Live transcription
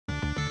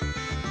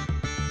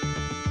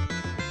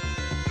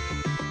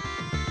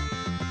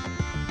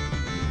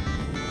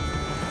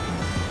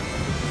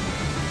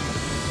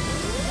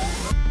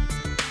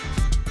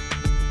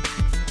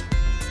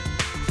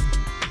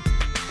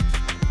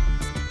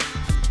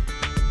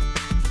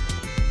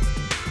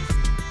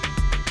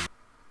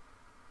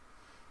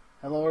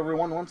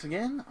once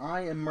again.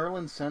 I am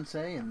Merlin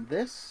Sensei, and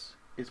this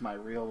is my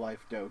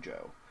real-life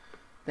dojo.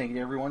 Thank you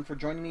to everyone for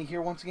joining me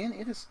here once again.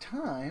 It is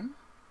time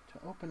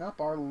to open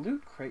up our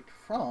loot crate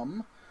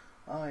from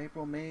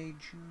April, May,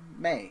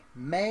 June,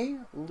 May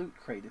loot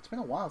crate. It's been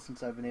a while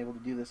since I've been able to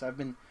do this. I've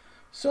been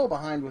so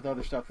behind with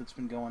other stuff that's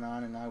been going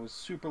on, and I was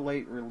super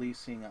late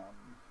releasing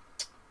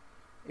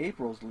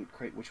April's loot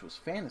crate, which was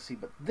fantasy.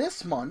 But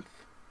this month,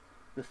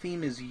 the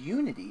theme is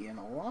Unity, and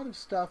a lot of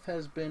stuff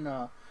has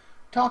been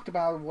talked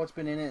about what's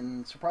been in it,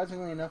 and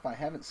surprisingly enough, I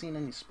haven't seen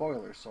any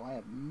spoilers, so I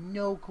have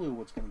no clue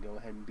what's going to go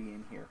ahead and be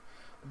in here.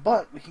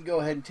 But we can go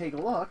ahead and take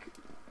a look.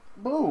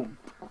 Boom!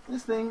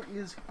 This thing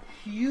is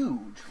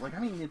huge. Like,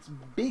 I mean, it's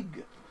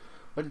big,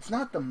 but it's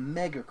not the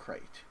mega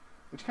crate,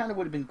 which kind of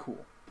would have been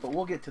cool. But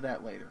we'll get to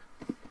that later.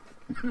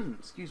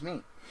 Excuse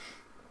me.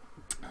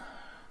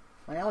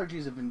 My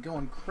allergies have been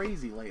going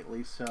crazy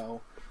lately,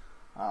 so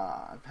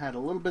I've had a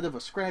little bit of a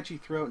scratchy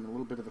throat and a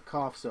little bit of a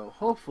cough, so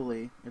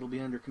hopefully it'll be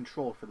under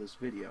control for this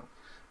video.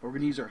 But we're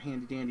going to use our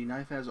handy-dandy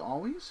knife as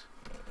always.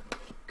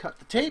 Cut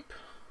the tape,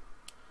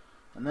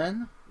 and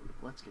then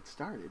let's get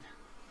started.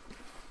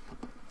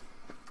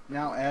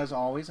 Now, as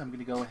always, I'm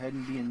going to go ahead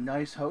and be a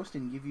nice host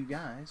and give you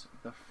guys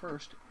the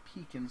first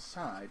peek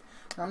inside.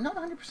 Now, I'm not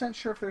 100%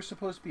 sure if there's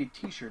supposed to be a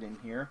t-shirt in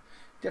here.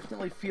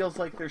 Definitely feels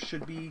like there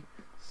should be,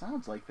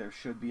 sounds like there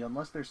should be,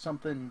 unless there's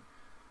something,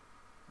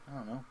 I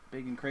don't know,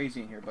 big and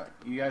crazy in here. But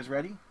you guys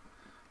ready?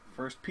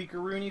 First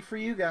peek-a-rooney for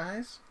you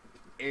guys.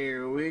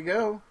 Here we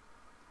go.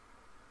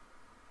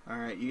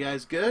 Alright, you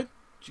guys good?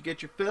 Did you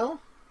get your fill?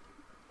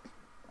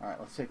 Alright,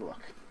 let's take a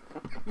look.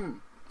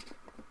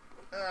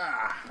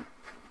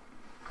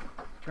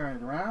 Turn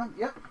it around.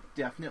 Yep,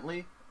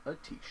 definitely a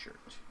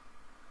t-shirt.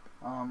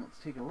 Let's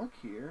take a look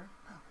here.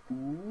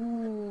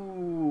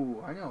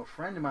 Ooh, I know a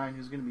friend of mine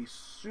who's going to be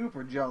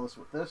super jealous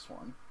with this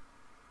one.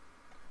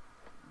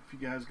 If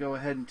you guys go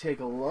ahead and take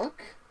a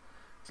look.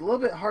 It's a little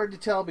bit hard to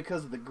tell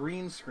because of the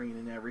green screen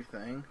and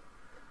everything.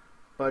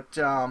 But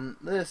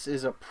this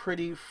is a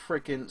pretty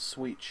frickin'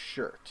 sweet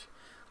shirt.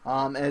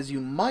 As you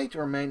might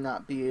or may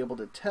not be able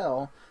to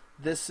tell,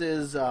 this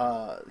is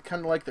kind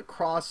of like the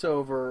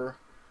crossover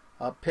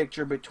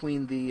picture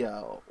between the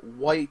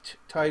white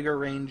Tiger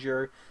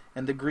Ranger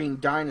and the green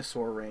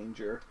Dinosaur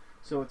Ranger.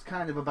 So it's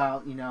kind of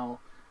about, you know,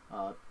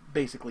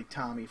 basically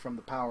Tommy from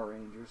the Power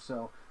Rangers.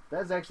 So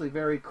that's actually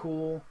very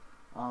cool.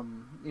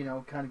 You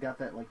know, kind of got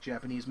that like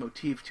Japanese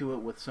motif to it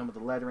with some of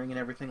the lettering and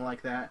everything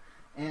like that.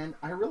 And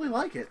I really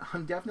like it.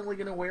 I'm definitely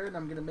going to wear it, and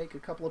I'm going to make a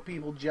couple of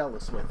people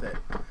jealous with it.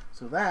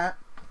 So that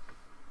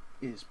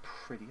is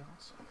pretty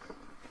awesome.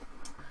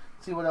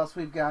 Let's see what else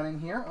we've got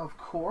in here. Of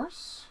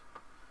course,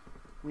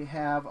 we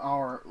have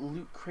our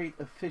Loot Crate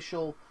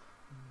official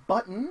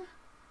button,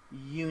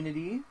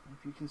 Unity.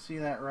 If you can see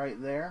that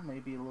right there.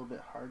 Maybe a little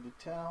bit hard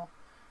to tell.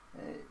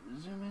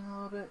 Zoom in a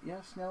little bit.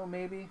 Yes, no,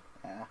 maybe.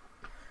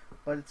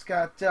 But it's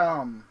got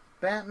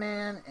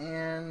Batman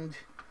and,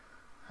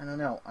 I don't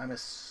know, I'm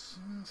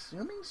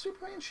assuming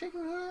Superman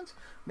shaking hands?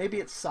 Maybe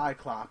it's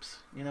Cyclops,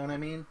 you know what I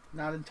mean?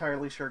 Not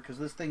entirely sure, because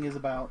this thing is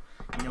about,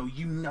 you know,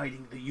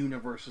 uniting the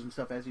universes and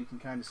stuff, as you can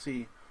kind of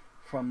see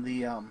from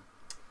the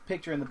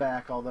picture in the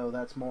back, although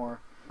that's more,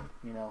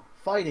 you know,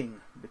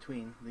 fighting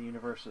between the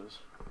universes.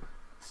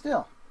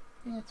 Still,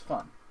 yeah, it's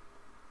fun.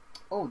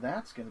 Oh,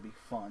 that's going to be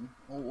fun.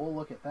 We'll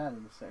look at that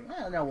in a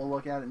second. No, we'll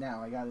look at it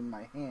now. I got it in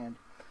my hand.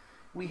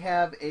 We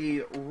have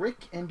a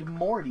Rick and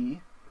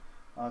Morty,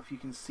 if you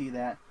can see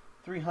that,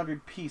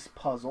 300-piece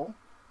puzzle.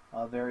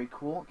 Very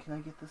cool. Can I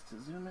get this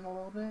to zoom in a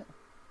little bit?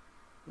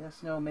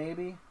 Yes, no,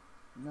 maybe?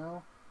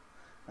 No?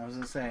 I was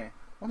going to say,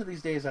 one of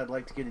these days I'd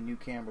like to get a new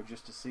camera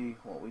just to see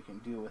what we can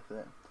do with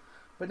it.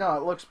 But no,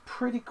 it looks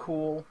pretty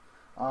cool.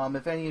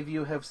 If any of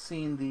you have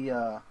seen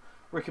the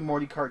Rick and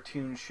Morty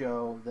cartoon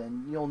show,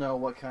 then you'll know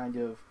what kind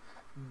of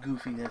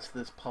goofiness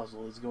this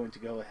puzzle is going to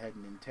go ahead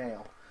and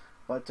entail.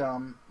 But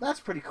that's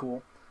pretty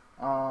cool.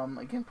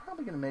 Again,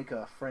 probably going to make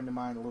a friend of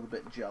mine a little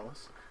bit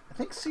jealous. I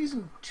think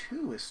Season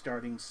 2 is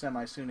starting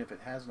semi-soon if it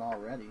hasn't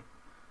already.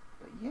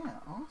 But yeah,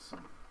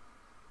 awesome.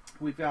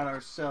 We've got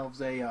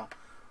ourselves a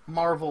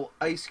Marvel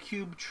Ice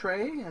Cube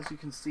tray, as you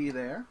can see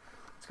there.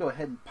 Let's go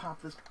ahead and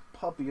pop this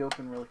puppy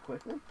open really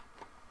quickly.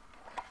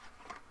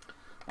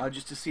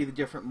 Just to see the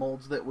different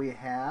molds that we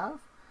have.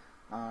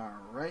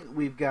 Alright,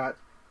 we've got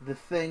the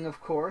Thing,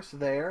 of course,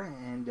 there,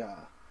 and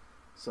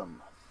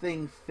some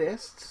Thing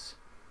fists.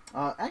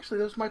 Actually,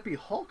 those might be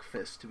Hulk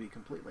fists, to be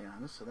completely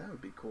honest, so that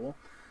would be cool.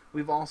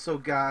 We've also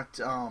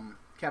got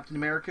Captain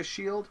America's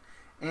shield,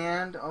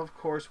 and of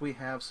course we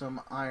have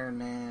some Iron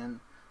Man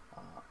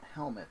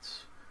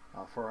helmets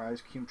for our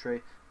Ice Cube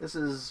tray. This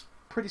is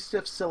pretty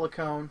stiff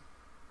silicone.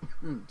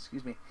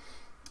 Excuse me.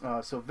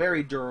 So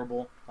very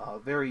durable,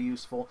 very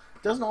useful.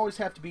 Doesn't always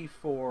have to be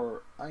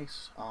for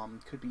ice.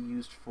 Could be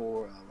used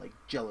for like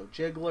Jello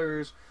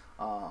jigglers,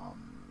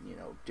 you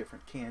know,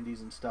 different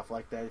candies and stuff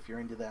like that if you're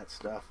into that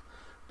stuff.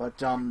 But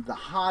the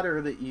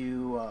hotter that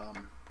you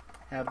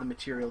have the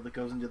material that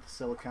goes into the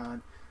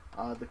silicone,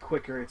 the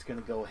quicker it's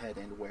going to go ahead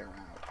and wear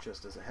out,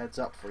 just as a heads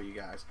up for you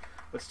guys.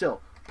 But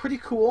still, pretty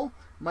cool.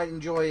 Might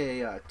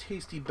enjoy a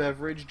tasty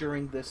beverage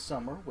during this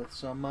summer with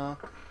some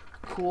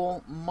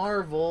cool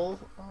Marvel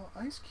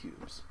ice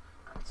cubes.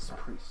 That's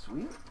pretty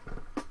sweet.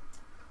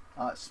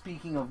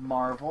 Speaking of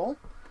Marvel,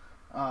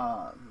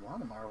 a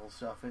lot of Marvel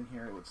stuff in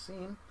here, it would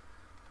seem.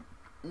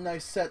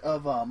 Nice set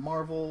of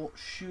Marvel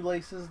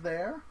shoelaces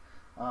there.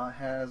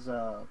 Has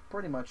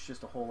pretty much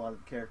just a whole lot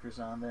of characters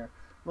on there.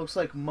 Looks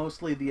like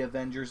mostly the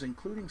Avengers,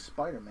 including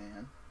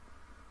Spider-Man.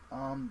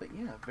 But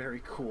yeah,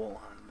 very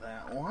cool on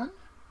that one.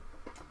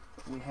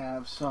 We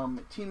have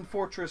some Team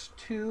Fortress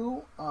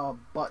 2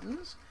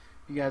 buttons.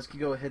 You guys can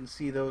go ahead and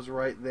see those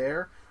right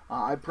there.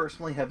 I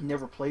personally have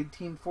never played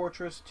Team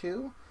Fortress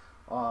 2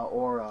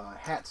 or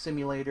Hat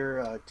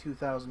Simulator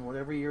 2000,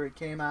 whatever year it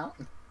came out.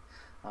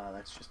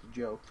 That's just a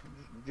joke.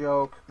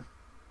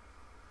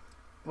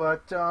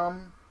 But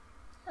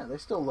yeah, they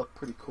still look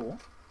pretty cool.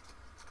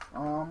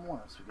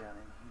 What else we got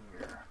in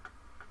here?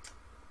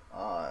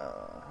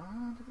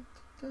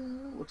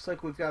 Looks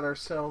like we've got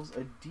ourselves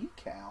a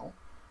decal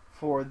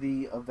for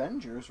the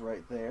Avengers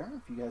right there.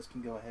 If you guys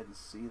can go ahead and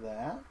see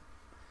that.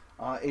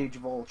 Age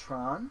of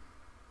Ultron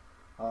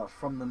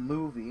from the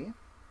movie.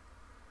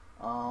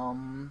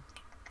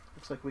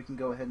 Looks like we can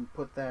go ahead and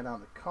put that on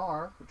the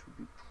car, which would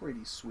be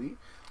pretty sweet.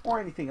 Or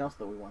anything else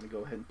that we want to go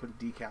ahead and put a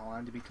decal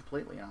on, to be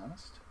completely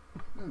honest.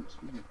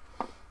 Excuse me.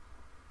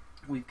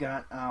 We've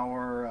got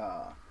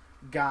our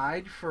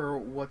guide for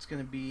what's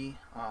going to be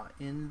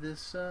in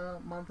this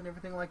month and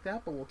everything like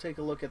that, but we'll take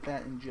a look at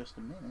that in just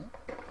a minute.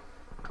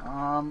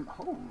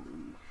 Holy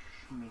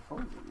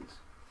schmee-holies.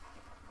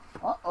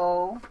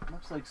 Uh-oh.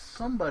 Looks like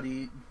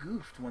somebody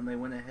goofed when they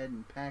went ahead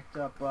and packed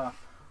up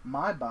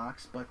my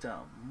box, but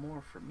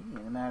more for me,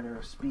 in a matter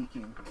of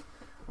speaking.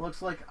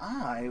 Looks like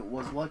I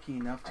was lucky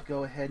enough to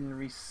go ahead and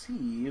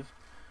receive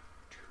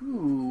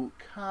 2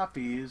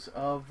 copies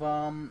of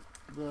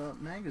the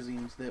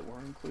magazines that were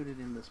included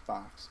in this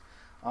box,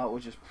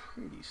 which is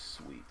pretty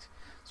sweet.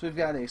 So we've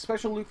got a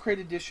special Loot Crate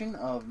edition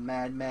of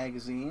Mad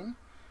Magazine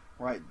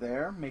right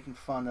there, making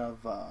fun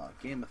of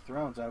Game of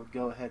Thrones, I would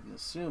go ahead and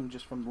assume,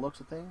 just from the looks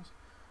of things.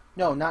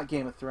 No, not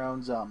Game of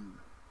Thrones. I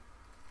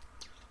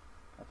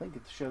think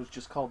the show's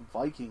just called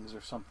Vikings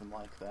or something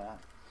like that.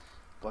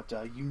 But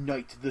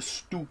Unite the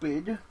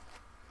Stupid.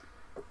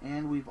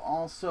 And we've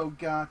also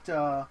got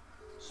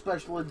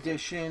special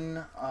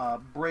edition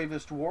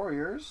Bravest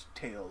Warriors,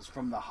 Tales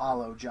from the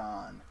Hollow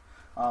John.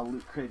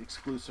 Loot Crate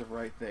exclusive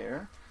right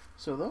there.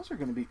 So those are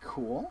going to be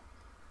cool.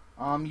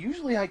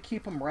 Usually I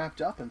keep them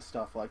wrapped up and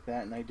stuff like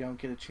that, and I don't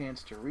get a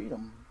chance to read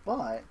them.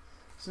 But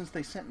since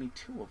they sent me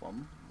 2 of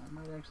them, I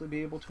might actually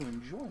be able to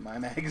enjoy my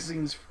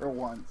magazines for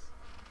once.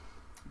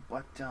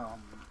 But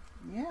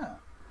yeah,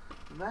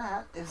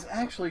 that is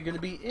actually going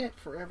to be it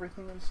for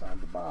everything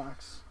inside the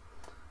box.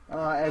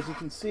 As you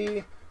can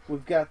see,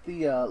 we've got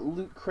the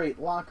Loot Crate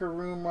locker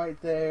room right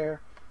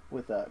there,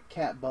 with a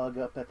cat bug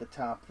up at the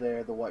top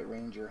there, the White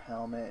Ranger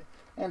helmet,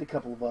 and a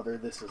couple of other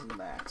this and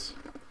that's.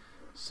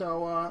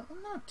 So,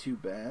 not too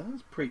bad.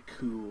 That's pretty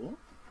cool.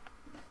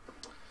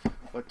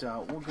 But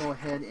we'll go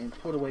ahead and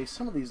put away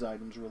some of these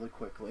items really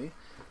quickly.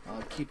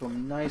 Keep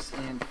them nice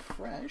and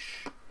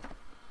fresh.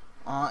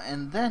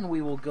 And then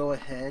we will go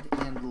ahead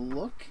and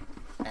look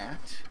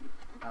at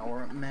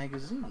our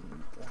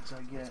magazine once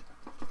I get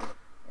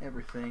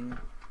everything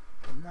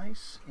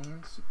nice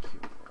and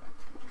secure.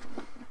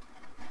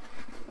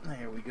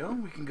 There we go.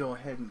 We can go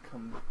ahead and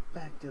come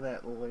back to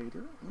that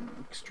later.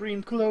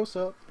 Extreme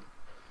close-up.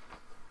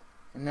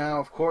 And now,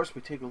 of course,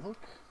 we take a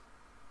look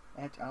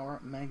at our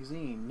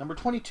magazine. Number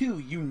 22,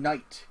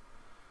 Unite,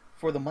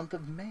 for the month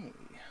of May,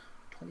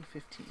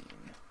 2015.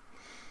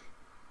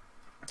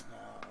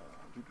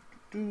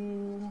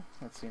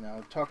 Let's see now.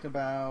 We've talked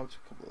about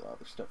a couple of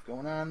other stuff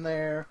going on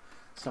there.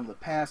 Some of the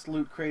past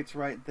Loot Crates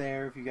right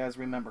there. If you guys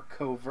remember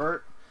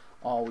Covert,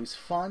 always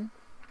fun.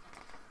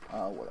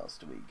 What else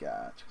do we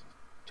got?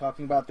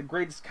 Talking about the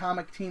greatest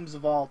comic teams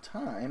of all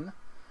time.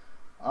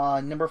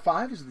 Number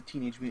 5 is the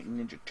Teenage Mutant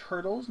Ninja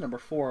Turtles. Number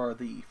 4 are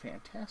the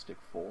Fantastic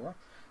Four.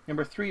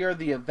 Number 3 are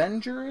the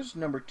Avengers.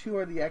 Number 2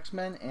 are the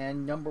X-Men.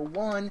 And number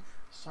 1,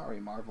 sorry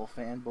Marvel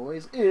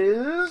fanboys,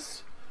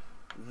 is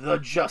the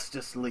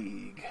Justice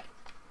League.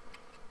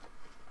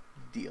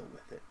 Deal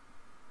with it.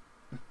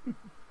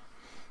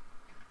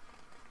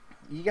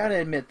 You gotta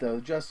admit, though,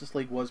 Justice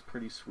League was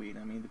pretty sweet.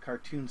 I mean, the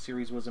cartoon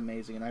series was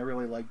amazing, and I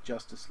really liked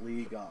Justice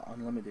League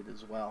Unlimited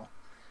as well.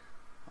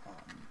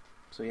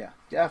 So yeah,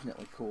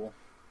 definitely cool.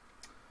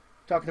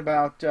 Talking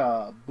about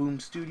Boom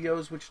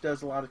Studios, which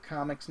does a lot of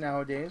comics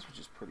nowadays, which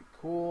is pretty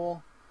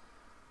cool.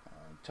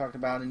 Talking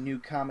about a new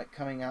comic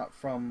coming out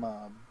from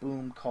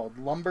Boom called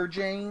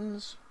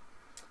Lumberjanes.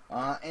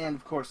 And,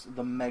 of course,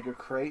 the Mega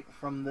Crate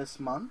from this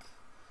month.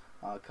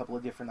 A couple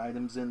of different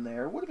items in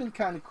there. Would have been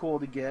kind of cool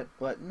to get,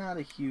 but not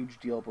a huge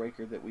deal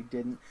breaker that we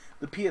didn't.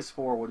 The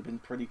PS4 would have been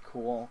pretty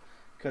cool.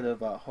 Could have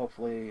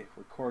hopefully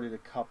recorded a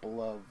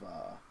couple of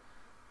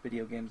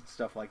video games and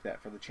stuff like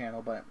that for the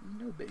channel, but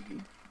no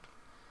biggie.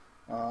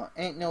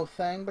 Ain't no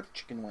thing but a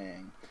chicken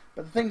wing.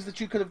 But the things that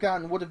you could have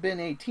gotten would have been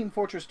a Team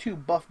Fortress 2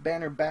 Buff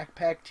Banner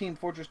backpack, Team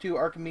Fortress 2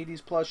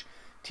 Archimedes plush,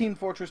 Team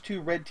Fortress 2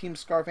 Red Team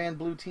scarf and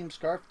Blue Team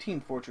scarf,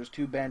 Team Fortress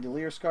 2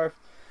 Bandolier scarf,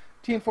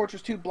 Team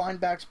Fortress 2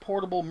 Blindbacks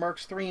portable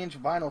Mercs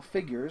 3-inch vinyl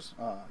figures.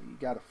 You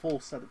got a full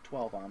set of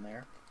 12 on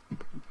there.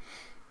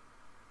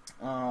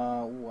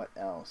 What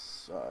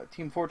else?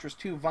 Team Fortress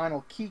 2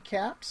 vinyl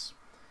keycaps,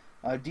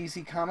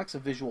 DC Comics A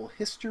Visual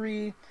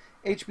History,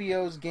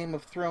 HBO's Game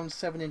of Thrones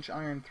 7-inch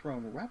Iron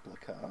Throne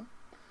replica,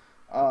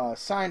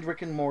 signed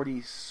Rick and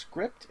Morty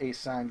script, a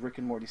signed Rick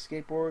and Morty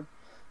skateboard,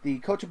 the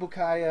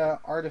Kochibukaya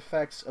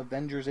Artifacts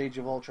Avengers Age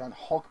of Ultron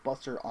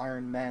Hulkbuster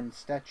Iron Man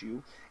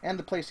statue, and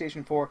the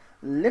PlayStation 4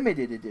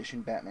 limited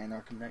edition Batman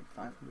Arkham Knight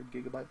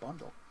 500GB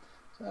bundle.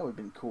 So that would have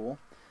been cool.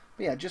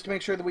 But yeah, just to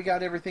make sure that we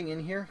got everything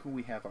in here,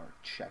 we have our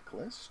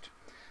checklist.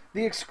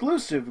 The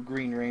exclusive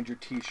Green Ranger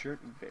t-shirt,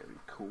 very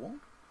cool.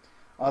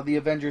 The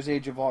Avengers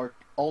Age of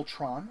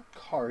Ultron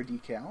car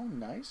decal,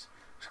 nice.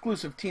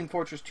 Exclusive Team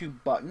Fortress 2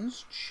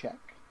 buttons,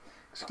 check.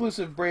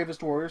 Exclusive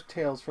Bravest Warriors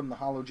Tales from the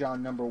Hollow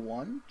John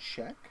 #1,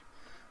 check.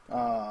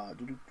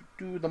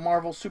 The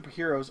Marvel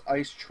Superheroes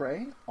Ice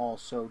Tray,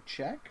 also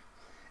check.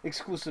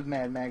 Exclusive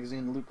Mad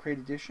Magazine Loot Crate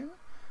Edition.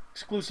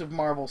 Exclusive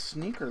Marvel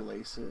Sneaker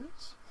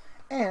Laces.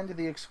 And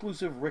the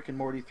exclusive Rick and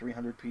Morty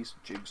 300-piece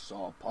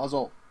jigsaw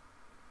puzzle.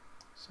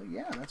 So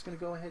yeah, that's going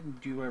to go ahead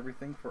and do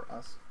everything for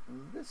us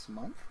this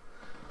month.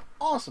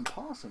 Awesome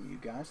possum, you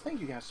guys.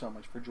 Thank you guys so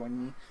much for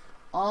joining me.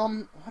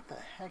 What the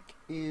heck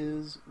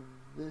is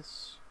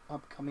this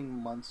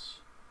upcoming month's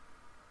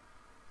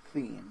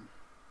theme?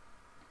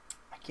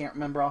 I can't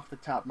remember off the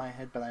top of my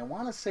head, but I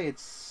want to say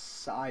it's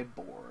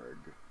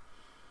Cyborg.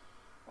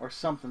 Or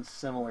something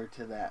similar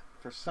to that.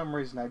 For some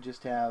reason, I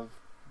just have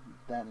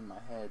that in my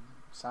head.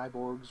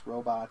 Cyborgs,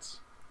 robots.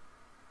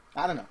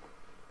 I don't know.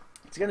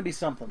 It's going to be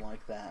something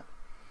like that.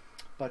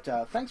 But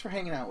thanks for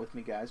hanging out with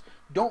me, guys.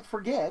 Don't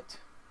forget,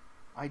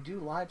 I do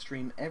live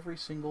stream every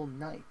single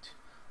night.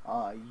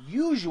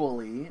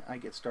 Usually, I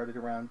get started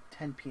around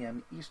 10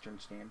 p.m. Eastern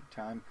Standard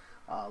Time,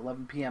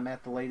 11 p.m.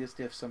 at the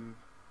latest if some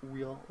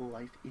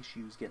real-life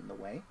issues get in the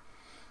way.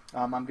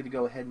 I'm going to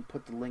go ahead and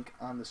put the link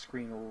on the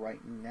screen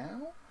right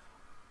now.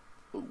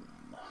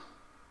 Boom.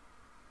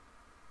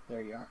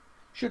 There you are.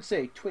 Should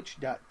say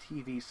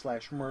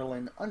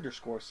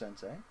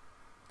twitch.tv/Merlin_Sensei.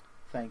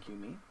 Thank you,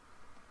 me.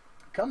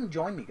 Come and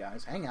join me,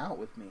 guys. Hang out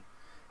with me.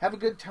 Have a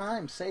good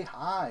time. Say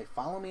hi.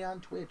 Follow me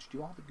on Twitch.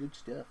 Do all the good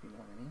stuff, you know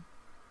what I mean?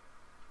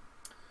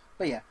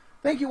 But yeah,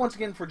 thank you once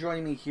again for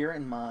joining me here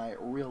in my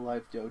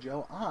real-life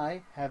dojo.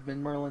 I have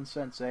been Merlin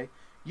Sensei.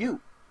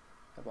 You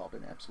have all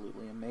been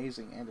absolutely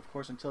amazing. And, of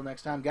course, until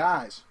next time,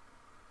 guys,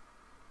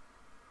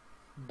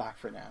 bye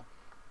for now.